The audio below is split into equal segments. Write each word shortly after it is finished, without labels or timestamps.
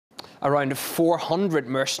Around 400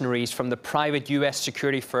 mercenaries from the private US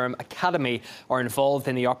security firm Academy are involved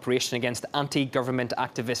in the operation against anti-government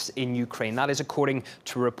activists in Ukraine. That is according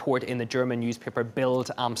to a report in the German newspaper Bild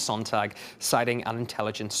am Sonntag, citing an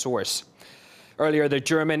intelligence source. Earlier, the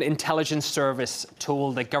German intelligence service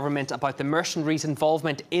told the government about the mercenaries'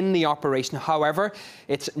 involvement in the operation. However,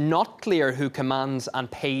 it's not clear who commands and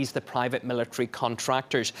pays the private military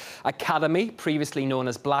contractors. Academy, previously known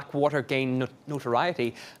as Blackwater, gained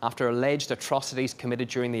notoriety after alleged atrocities committed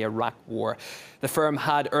during the Iraq War. The firm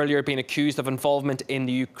had earlier been accused of involvement in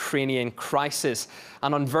the Ukrainian crisis.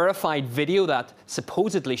 An unverified video that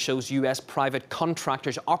supposedly shows US private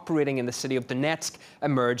contractors operating in the city of Donetsk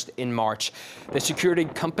emerged in March. The security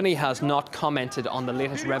company has not commented on the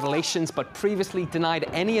latest revelations, but previously denied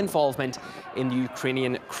any involvement in the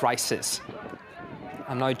Ukrainian crisis.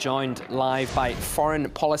 I'm now joined live by foreign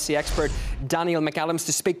policy expert Daniel McAdams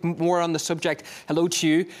to speak more on the subject. Hello to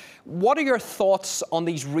you. What are your thoughts on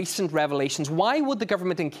these recent revelations? Why would the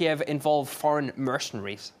government in Kiev involve foreign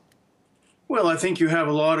mercenaries? Well, I think you have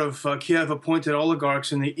a lot of Kiev-appointed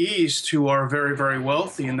oligarchs in the East who are very, very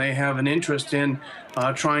wealthy, and they have an interest in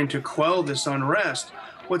trying to quell this unrest.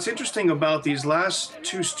 What's interesting about these last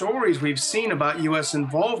two stories we've seen about U.S.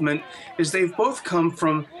 involvement is they've both come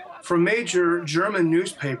from major German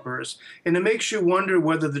newspapers, and it makes you wonder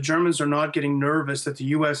whether the Germans are not getting nervous that the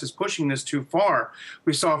U.S. is pushing this too far.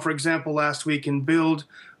 We saw, for example, last week in Bild,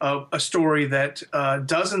 a story that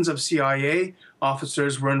dozens of CIA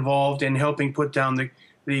officers were involved in helping put down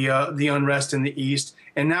the unrest in the East,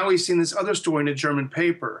 and now we've seen this other story in a German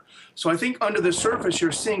paper. So I think under the surface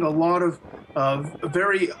you're seeing a lot of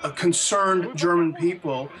very concerned German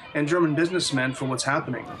people and German businessmen for what's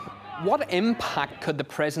happening. What impact could the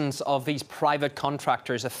presence of these private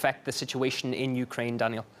contractors affect the situation in Ukraine,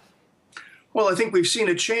 Daniel? Well, I think we've seen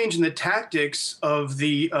a change in the tactics of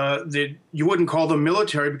you wouldn't call them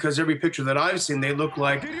military, because every picture that I've seen, they look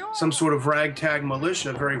like some sort of ragtag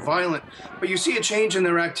militia, very violent. But you see a change in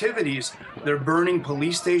their activities. They're burning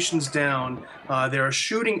police stations down. They're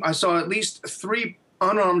shooting. I saw at least 3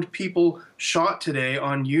 unarmed people shot today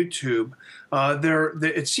on YouTube.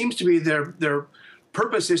 It seems to be their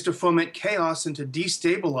purpose is to foment chaos and to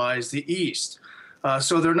destabilize the East.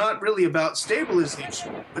 So they're not really about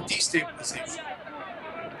stabilization, but destabilization.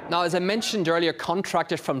 Now, as I mentioned earlier,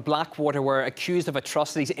 contractors from Blackwater were accused of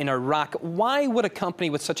atrocities in Iraq. Why would a company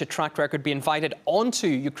with such a track record be invited onto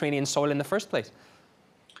Ukrainian soil in the first place?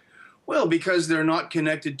 Well, because they're not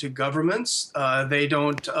connected to governments. They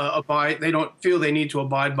don't feel they need to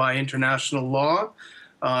abide by international law.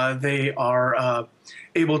 They are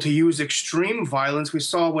able to use extreme violence. We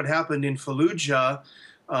saw what happened in Fallujah.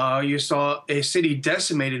 You saw a city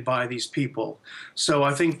decimated by these people. So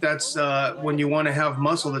I think that's when you want to have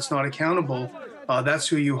muscle that's not accountable, that's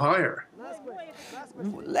who you hire.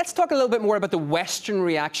 Let's talk a little bit more about the Western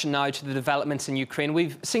reaction now to the developments in Ukraine.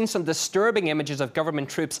 We've seen some disturbing images of government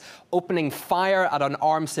troops opening fire at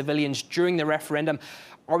unarmed civilians during the referendum.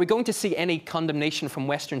 Are we going to see any condemnation from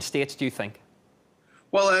Western states, do you think?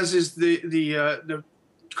 Well, as is the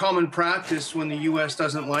common practice when the U.S.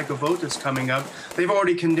 doesn't like a vote that's coming up, they've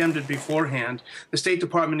already condemned it beforehand. The State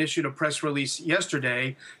Department issued a press release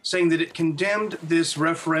yesterday saying that it condemned this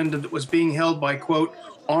referendum that was being held by, quote,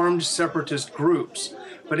 armed separatist groups.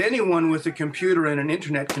 But anyone with a computer and an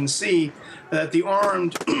internet can see that the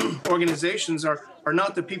armed organizations are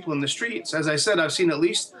not the people in the streets. As I said, I've seen at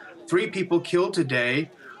least 3 people killed today.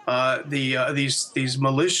 These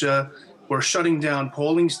militia were shutting down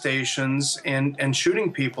polling stations and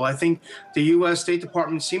shooting people. I think the U.S. State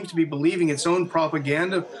Department seems to be believing its own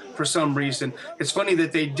propaganda for some reason. It's funny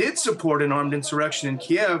that they did support an armed insurrection in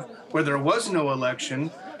Kiev where there was no election,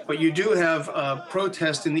 but you do have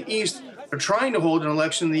protests in the East. They're trying to hold an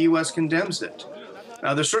election, and the U.S. condemns it.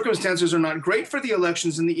 Now, the circumstances are not great for the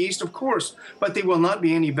elections in the East, of course, but they will not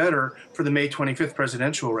be any better for the May 25th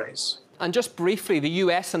presidential race. And just briefly, the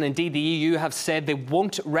US and indeed the EU have said they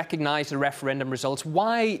won't recognise the referendum results.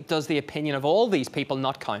 Why does the opinion of all these people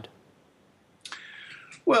not count?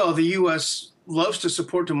 Well, the U.S. loves to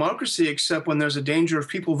support democracy, except when there's a danger of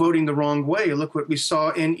people voting the wrong way. Look what we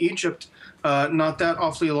saw in Egypt not that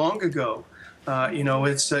awfully long ago.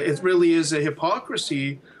 It really is a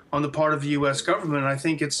hypocrisy on the part of the U.S. government. And I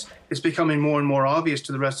think it's becoming more and more obvious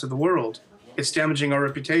to the rest of the world. It's damaging our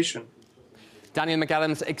reputation. Daniel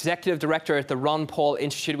McAdams, Executive Director at the Ron Paul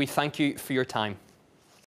Institute, we thank you for your time.